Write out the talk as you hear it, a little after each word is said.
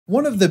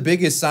One of the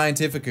biggest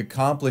scientific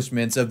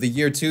accomplishments of the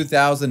year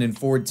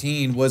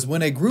 2014 was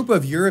when a group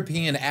of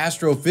European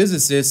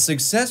astrophysicists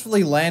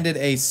successfully landed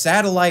a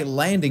satellite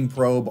landing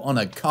probe on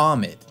a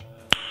comet.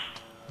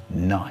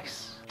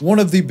 Nice. One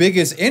of the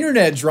biggest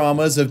internet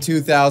dramas of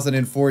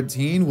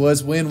 2014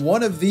 was when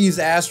one of these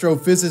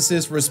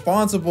astrophysicists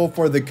responsible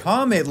for the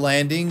comet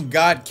landing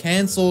got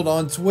canceled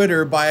on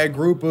Twitter by a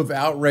group of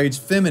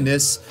outraged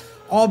feminists,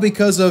 all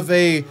because of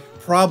a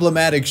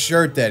problematic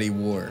shirt that he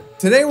wore.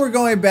 Today we're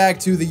going back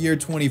to the year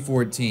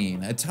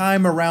 2014, a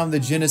time around the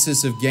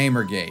genesis of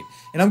Gamergate,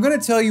 and I'm going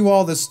to tell you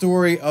all the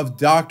story of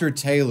Dr.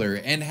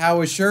 Taylor and how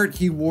a shirt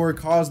he wore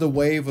caused a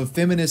wave of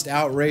feminist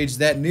outrage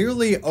that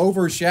nearly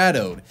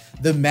overshadowed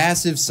the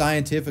massive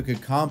scientific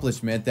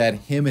accomplishment that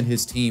him and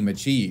his team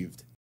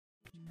achieved.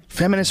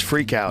 Feminists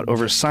freak out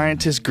over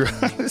scientists.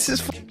 This is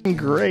fucking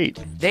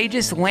great. They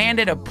just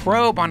landed a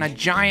probe on a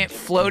giant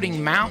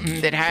floating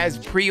mountain that has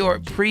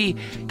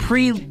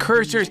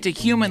precursors to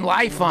human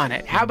life on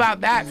it. How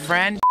about that,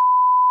 friend?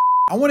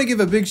 I want to give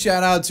a big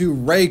shout out to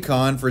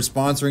Raycon for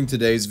sponsoring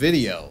today's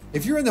video.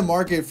 If you're in the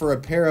market for a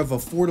pair of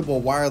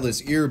affordable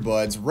wireless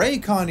earbuds,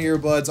 Raycon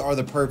earbuds are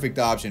the perfect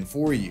option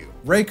for you.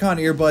 Raycon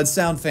earbuds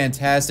sound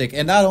fantastic,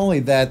 and not only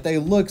that, they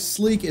look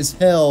sleek as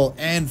hell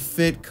and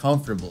fit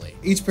comfortably.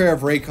 Each pair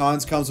of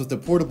Raycons comes with a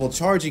portable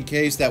charging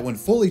case that when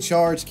fully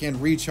charged can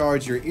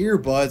recharge your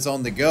earbuds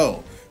on the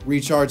go.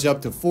 Recharge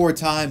up to 4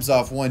 times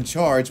off one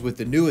charge with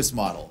the newest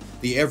model,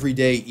 the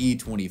Everyday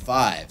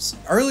E25s.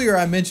 Earlier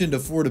I mentioned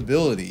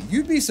affordability.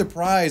 You'd be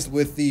surprised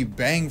with the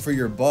bang for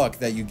your buck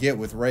that you get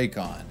with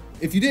Raycon.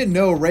 If you didn't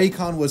know,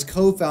 Raycon was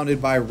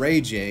co-founded by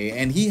Ray J,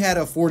 and he had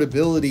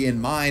affordability in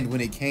mind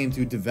when it came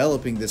to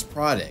developing this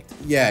product.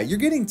 Yeah, you're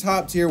getting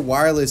top-tier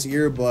wireless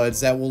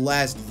earbuds that will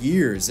last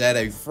years at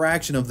a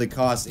fraction of the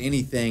cost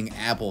anything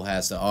Apple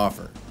has to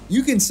offer.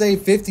 You can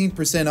save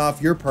 15%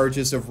 off your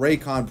purchase of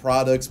Raycon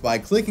products by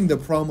clicking the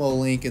promo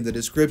link in the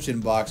description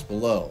box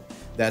below.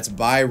 That's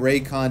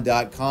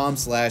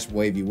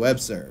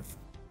buyraycon.com/wavywebsurf.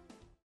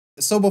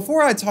 So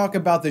before I talk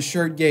about the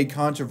ShirtGate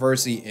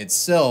controversy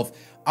itself,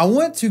 I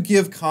want to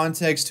give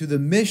context to the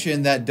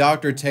mission that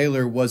Dr.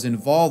 Taylor was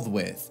involved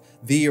with,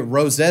 the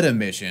Rosetta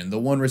mission, the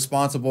one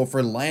responsible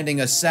for landing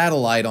a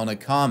satellite on a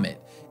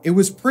comet. It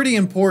was pretty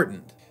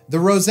important. The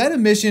Rosetta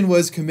mission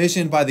was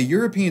commissioned by the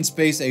European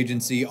Space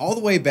Agency all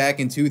the way back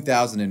in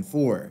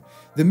 2004.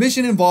 The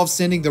mission involved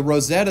sending the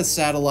Rosetta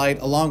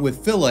satellite along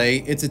with Philae,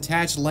 its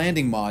attached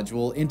landing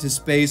module, into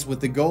space with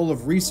the goal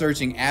of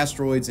researching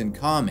asteroids and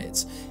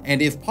comets, and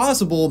if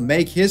possible,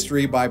 make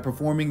history by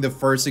performing the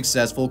first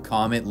successful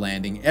comet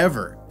landing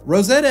ever.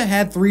 Rosetta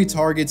had 3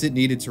 targets it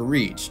needed to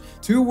reach.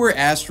 2 were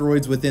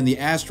asteroids within the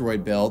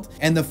asteroid belt,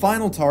 and the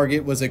final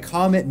target was a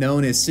comet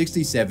known as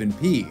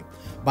 67P.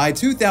 By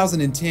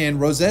 2010,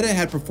 Rosetta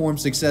had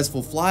performed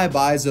successful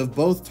flybys of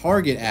both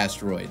target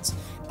asteroids,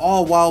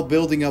 all while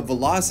building up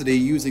velocity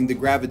using the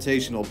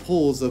gravitational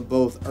pulls of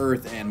both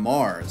Earth and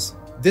Mars.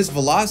 This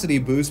velocity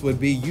boost would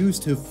be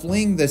used to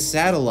fling the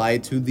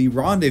satellite to the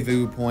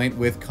rendezvous point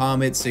with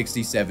Comet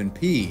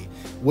 67P,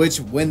 which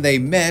when they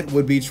met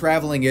would be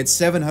traveling at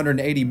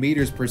 780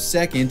 meters per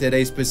second at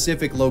a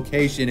specific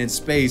location in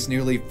space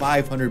nearly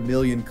 500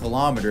 million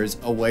kilometers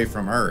away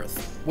from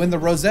Earth. When the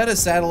Rosetta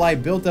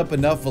satellite built up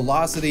enough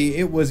velocity,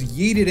 it was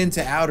yeeted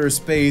into outer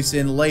space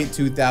in late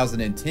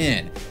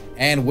 2010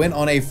 and went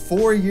on a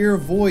 4-year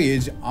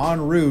voyage en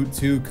route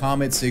to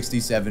Comet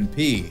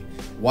 67P,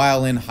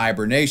 while in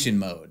hibernation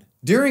mode.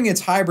 During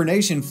its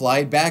hibernation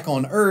flight back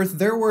on Earth,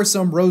 there were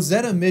some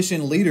Rosetta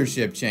mission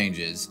leadership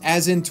changes,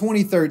 as in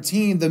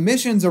 2013, the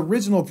mission's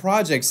original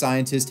project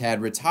scientist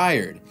had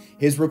retired.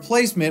 His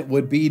replacement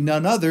would be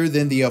none other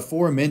than the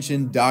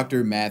aforementioned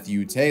Dr.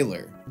 Matthew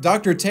Taylor.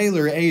 Dr.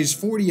 Taylor, aged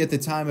 40 at the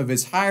time of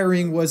his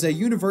hiring, was a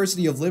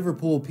University of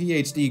Liverpool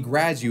PhD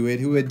graduate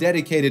who had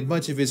dedicated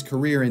much of his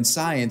career in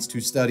science to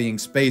studying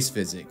space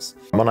physics.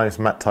 My name is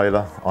Matt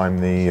Taylor. I'm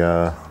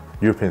the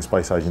European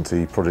Space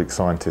Agency project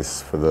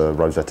scientist for the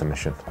Rosetta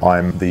mission.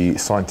 I'm the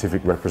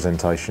scientific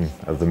representation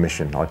of the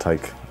mission. I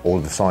take all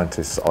of the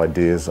scientists'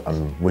 ideas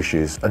and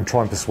wishes and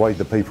try and persuade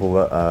the people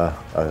that are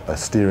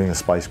steering the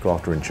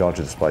spacecraft or in charge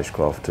of the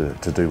spacecraft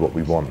to do what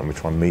we want, and we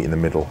try and meet in the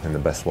middle in the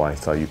best way.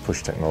 So you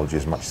push technology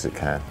as much as it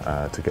can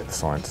to get the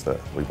science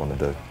that we want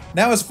to do.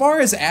 Now, as far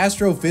as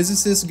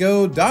astrophysicists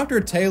go, Dr.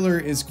 Taylor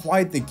is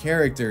quite the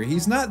character.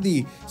 He's not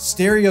the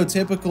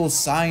stereotypical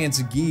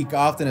science geek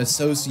often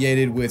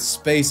associated with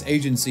space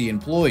agency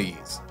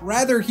employees.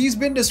 Rather, he's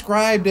been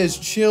described as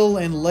chill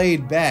and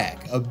laid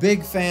back, a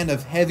big fan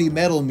of heavy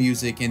metal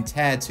music and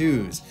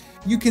tattoos.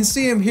 You can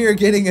see him here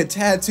getting a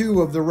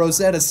tattoo of the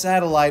Rosetta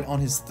satellite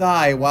on his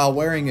thigh while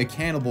wearing a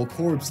Cannibal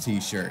Corpse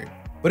t-shirt.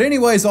 But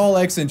anyways, all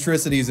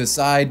eccentricities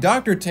aside,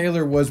 Dr.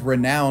 Taylor was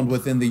renowned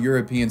within the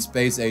European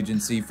Space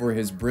Agency for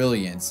his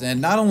brilliance,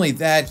 and not only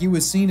that, he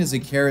was seen as a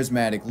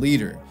charismatic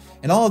leader.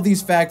 And all of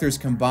these factors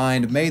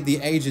combined made the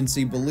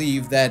agency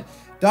believe that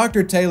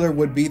Dr. Taylor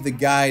would be the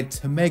guy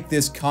to make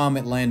this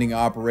comet landing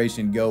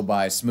operation go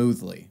by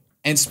smoothly.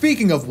 And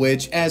speaking of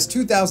which, as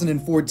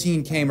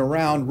 2014 came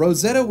around,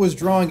 Rosetta was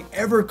drawing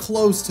ever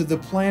close to the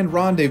planned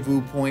rendezvous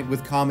point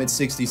with Comet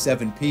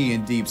 67P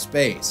in deep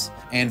space.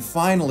 And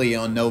finally,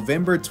 on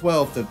November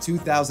 12th of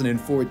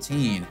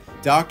 2014,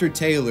 Dr.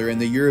 Taylor and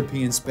the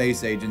European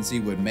Space Agency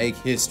would make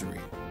history.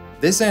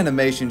 This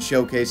animation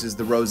showcases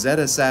the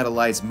Rosetta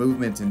satellite's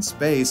movement in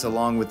space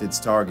along with its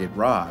target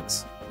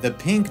rocks. The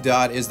pink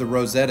dot is the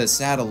Rosetta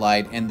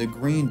satellite and the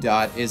green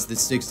dot is the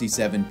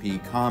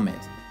 67P comet.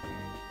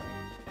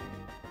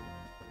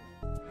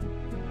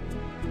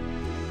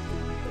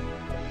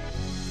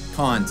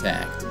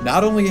 Contact.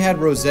 Not only had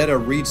Rosetta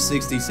reached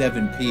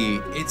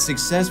 67P, it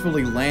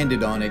successfully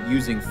landed on it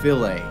using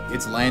Philae,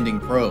 its landing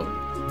probe.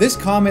 This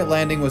comet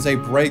landing was a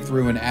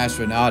breakthrough in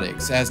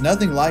astronautics, as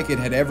nothing like it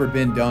had ever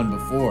been done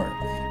before.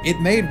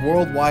 It made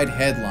worldwide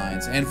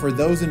headlines, and for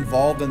those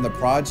involved in the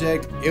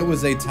project, it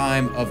was a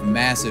time of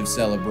massive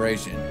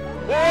celebration.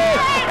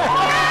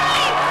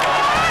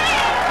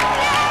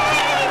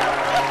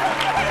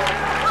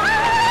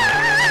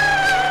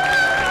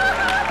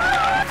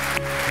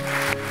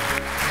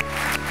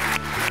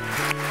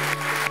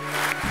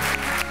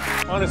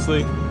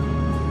 Honestly,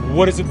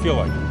 what does it feel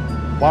like?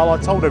 Well, I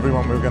told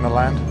everyone we were going to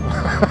land.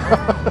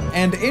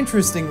 And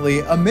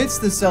interestingly,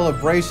 amidst the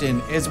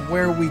celebration is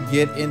where we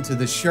get into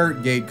the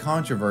ShirtGate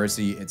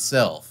controversy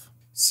itself.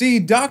 See,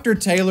 Dr.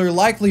 Taylor,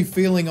 likely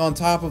feeling on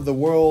top of the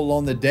world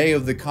on the day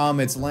of the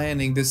comet's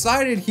landing,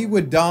 decided he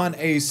would don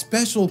a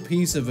special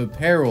piece of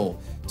apparel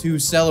to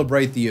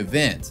celebrate the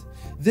event.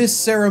 This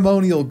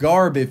ceremonial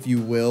garb, if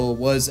you will,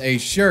 was a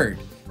shirt,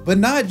 but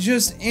not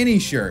just any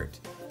shirt.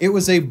 It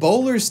was a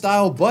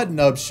bowler-style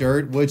button-up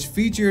shirt which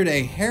featured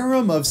a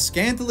harem of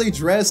scantily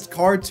dressed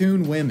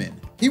cartoon women.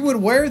 He would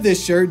wear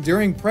this shirt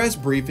during press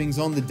briefings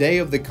on the day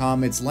of the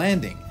comet's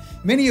landing,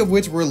 many of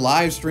which were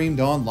live-streamed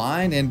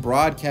online and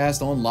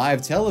broadcast on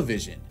live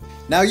television.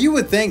 Now you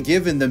would think,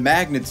 given the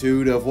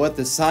magnitude of what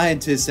the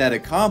scientists had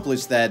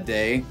accomplished that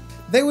day,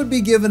 they would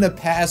be given a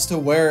pass to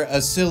wear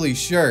a silly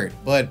shirt,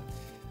 but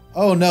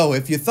oh no,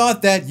 if you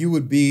thought that, you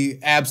would be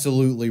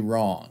absolutely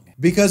wrong.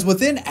 Because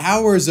within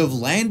hours of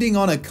landing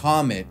on a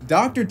comet,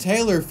 Dr.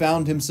 Taylor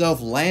found himself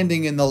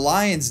landing in the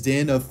lion's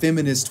den of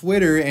feminist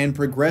Twitter and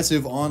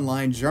progressive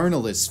online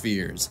journalist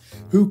spheres,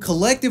 who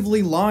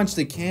collectively launched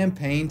a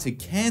campaign to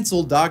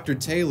cancel Dr.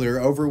 Taylor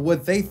over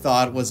what they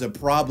thought was a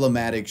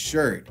problematic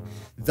shirt.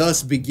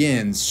 Thus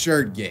begins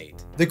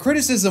ShirtGate. The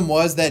criticism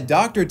was that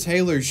Dr.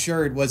 Taylor's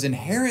shirt was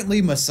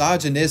inherently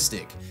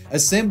misogynistic, a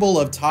symbol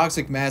of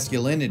toxic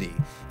masculinity,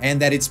 and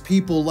that it's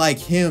people like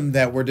him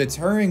that were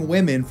deterring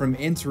women from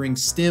entering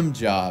STEM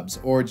jobs,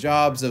 or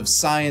jobs of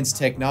science,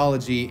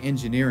 technology,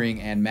 engineering,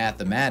 and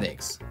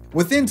mathematics.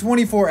 Within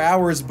 24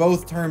 hours,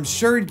 both terms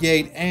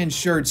ShirtGate and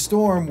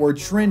ShirtStorm were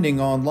trending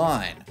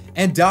online,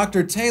 and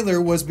Dr.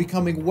 Taylor was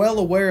becoming well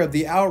aware of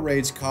the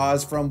outrage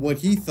caused from what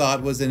he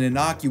thought was an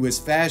innocuous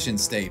fashion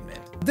statement.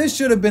 This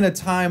should have been a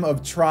time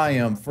of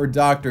triumph for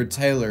Dr.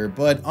 Taylor,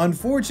 but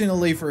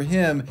unfortunately for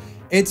him,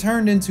 it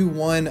turned into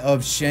one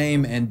of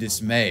shame and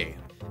dismay.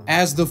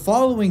 As the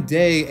following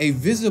day, a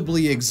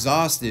visibly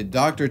exhausted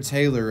Dr.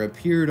 Taylor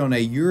appeared on a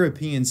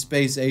European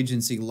Space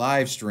Agency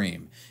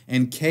livestream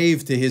and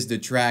caved to his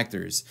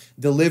detractors,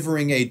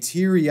 delivering a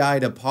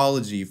teary-eyed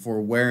apology for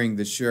wearing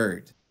the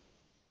shirt.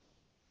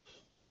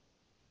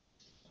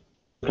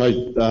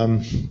 Okay,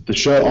 the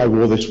shirt I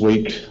wore this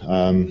week,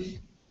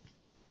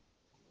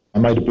 I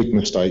made a big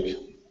mistake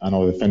and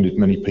I've offended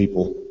many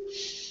people,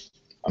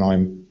 and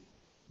I'm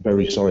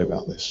very sorry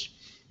about this.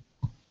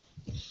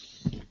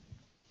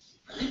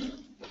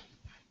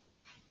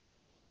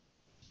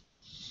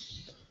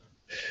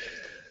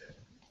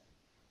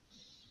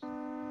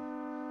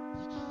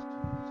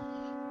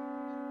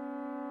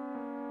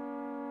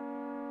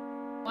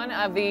 One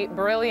of the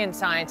brilliant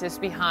scientists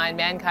behind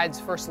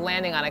mankind's first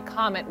landing on a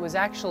comet was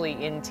actually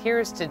in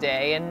tears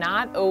today, and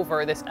not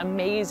over this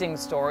amazing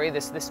story,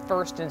 this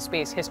first in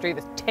space history,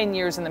 this 10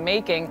 years in the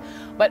making,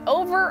 but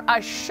over a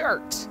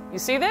shirt. You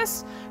see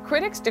this?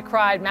 Critics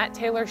decried Matt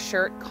Taylor's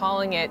shirt,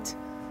 calling it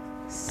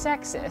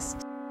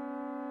sexist.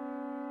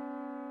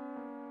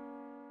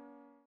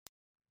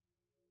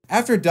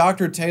 After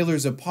Dr.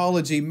 Taylor's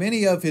apology,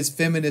 many of his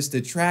feminist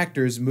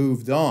detractors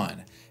moved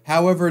on.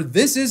 However,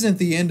 this isn't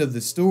the end of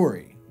the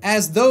story,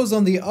 as those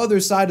on the other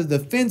side of the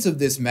fence of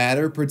this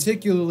matter,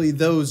 particularly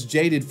those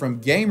jaded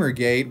from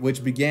Gamergate,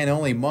 which began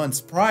only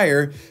months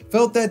prior,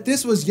 felt that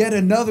this was yet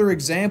another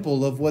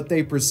example of what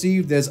they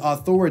perceived as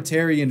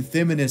authoritarian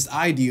feminist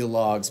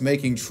ideologues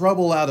making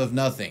trouble out of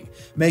nothing,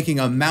 making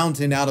a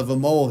mountain out of a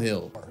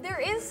molehill. There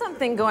is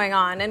something going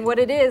on, and what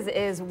it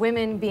is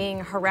women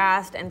being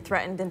harassed and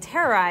threatened and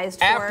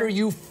terrorized after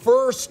you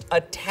first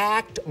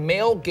attacked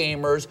male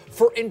gamers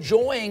for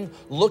enjoying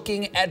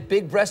looking at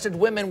big-breasted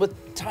women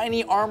with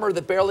tiny armor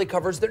that barely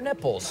covers their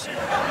nipples.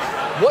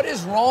 What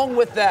is wrong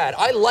with that?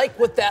 I like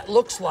what that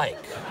looks like.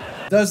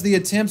 Thus, the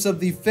attempts of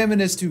the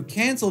feminists to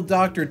cancel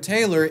Dr.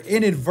 Taylor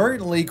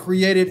inadvertently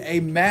created a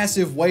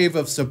massive wave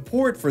of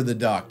support for the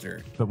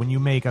doctor. But when you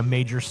make a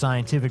major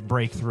scientific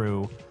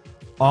breakthrough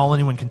all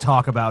anyone can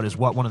talk about is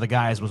what one of the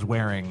guys was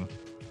wearing.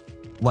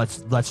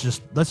 Let's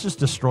just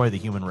destroy the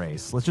human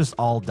race. Let's just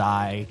all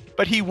die.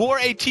 But he wore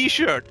a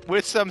t-shirt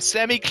with some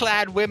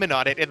semi-clad women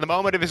on it in the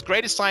moment of his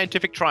greatest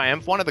scientific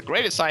triumph, one of the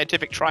greatest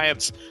scientific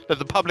triumphs that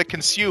the public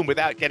consume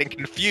without getting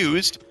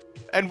confused.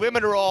 And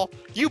women are all,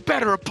 you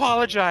better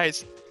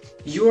apologize.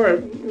 You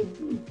are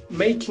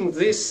making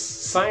this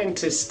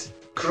scientist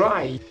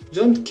cry.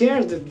 Don't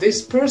care that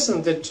this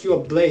person that you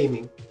are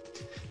blaming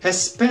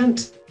has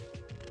spent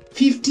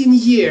 15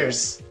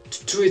 years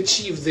to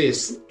achieve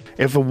this.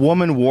 If a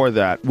woman wore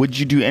that, would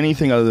you do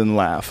anything other than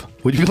laugh?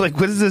 Would you be like,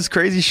 what is this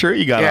crazy shirt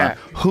you got on?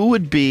 Who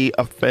would be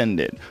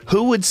offended?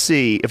 Who would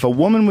see if a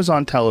woman was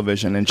on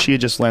television and she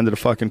had just landed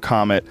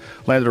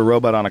a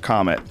robot on a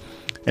comet,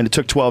 and it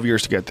took 12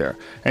 years to get there,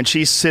 and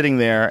she's sitting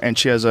there and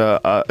she has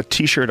a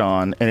t-shirt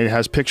on and it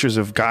has pictures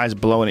of guys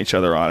blowing each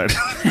other on it?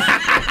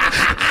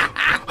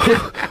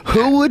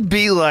 Who would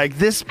be like,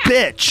 this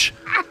bitch,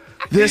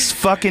 this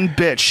fucking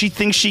bitch, she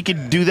thinks she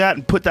could do that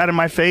and put that in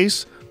my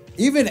face?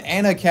 Even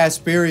Anna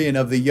Kasparian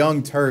of the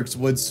Young Turks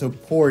would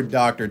support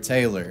Dr.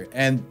 Taylor,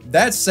 and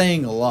that's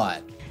saying a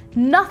lot.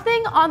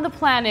 Nothing on the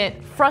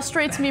planet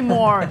frustrates me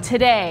more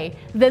today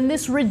than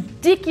this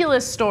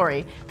ridiculous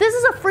story. This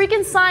is a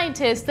freaking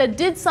scientist that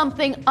did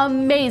something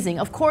amazing,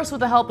 of course with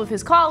the help of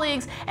his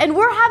colleagues, and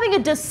we're having a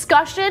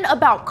discussion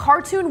about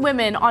cartoon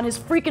women on his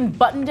freaking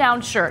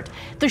button-down shirt.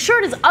 The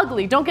shirt is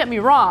ugly, don't get me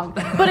wrong,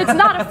 but it's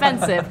not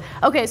offensive.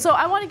 Okay, so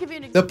I want to give you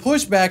an example. The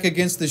pushback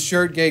against the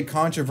ShirtGate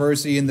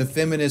controversy and the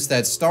feminists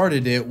that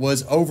started it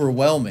was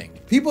overwhelming.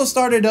 People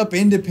started up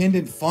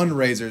independent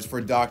fundraisers for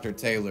Dr.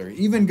 Taylor,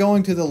 even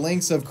going to the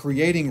lengths of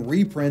creating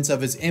reprints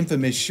of his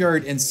infamous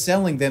shirt and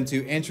selling them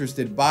to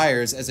interested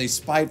buyers as a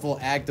spiteful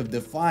act of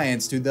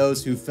defiance to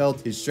those who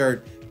felt his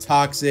shirt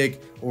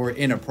toxic or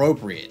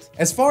inappropriate.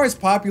 As far as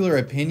popular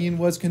opinion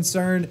was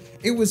concerned,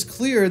 it was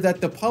clear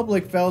that the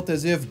public felt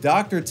as if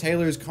Dr.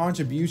 Taylor's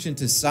contribution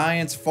to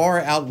science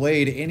far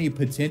outweighed any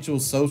potential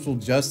social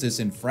justice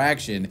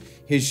infraction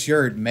his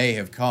shirt may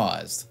have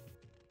caused.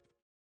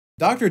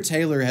 Dr.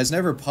 Taylor has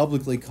never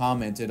publicly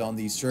commented on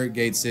the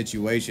ShirtGate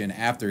situation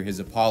after his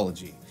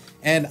apology,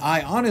 and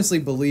I honestly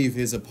believe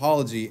his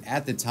apology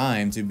at the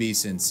time to be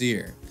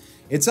sincere.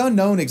 It's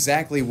unknown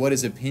exactly what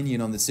his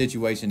opinion on the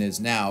situation is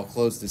now,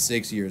 close to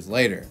 6 years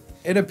later.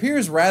 It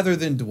appears rather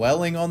than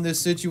dwelling on this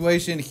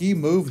situation, he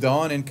moved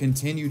on and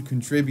continued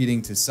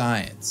contributing to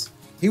science.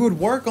 He would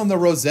work on the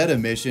Rosetta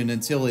mission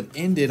until it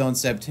ended on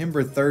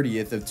September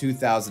 30th of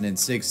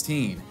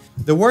 2016.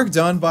 The work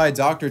done by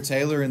Dr.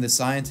 Taylor and the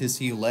scientists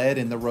he led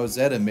in the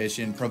Rosetta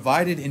mission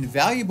provided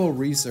invaluable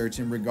research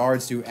in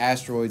regards to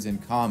asteroids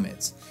and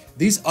comets.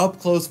 These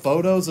up-close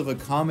photos of a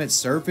comet's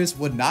surface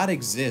would not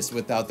exist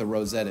without the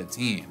Rosetta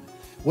team.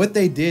 What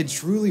they did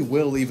truly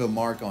will leave a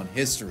mark on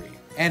history.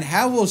 And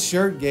how will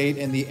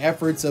ShirtGate and the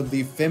efforts of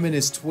the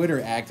feminist Twitter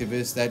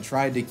activists that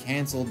tried to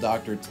cancel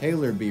Dr.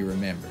 Taylor be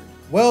remembered?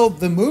 Well,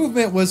 the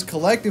movement was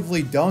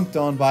collectively dunked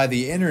on by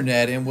the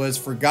internet and was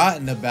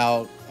forgotten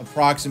about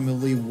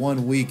approximately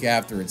 1 week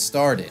after it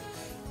started.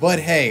 But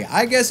hey,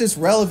 I guess it's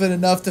relevant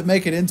enough to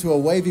make it into a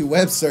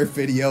wavywebsurf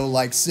video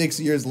like 6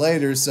 years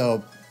later,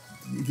 so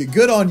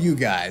good on you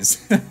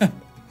guys.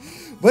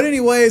 But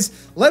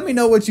anyways, let me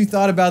know what you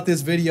thought about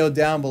this video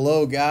down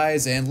below,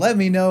 guys, and let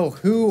me know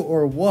who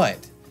or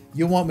what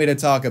you want me to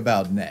talk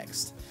about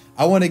next.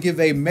 I want to give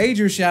a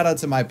major shout out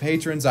to my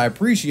patrons. I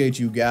appreciate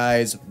you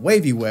guys.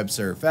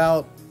 wavywebsurf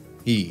out.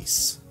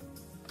 Peace.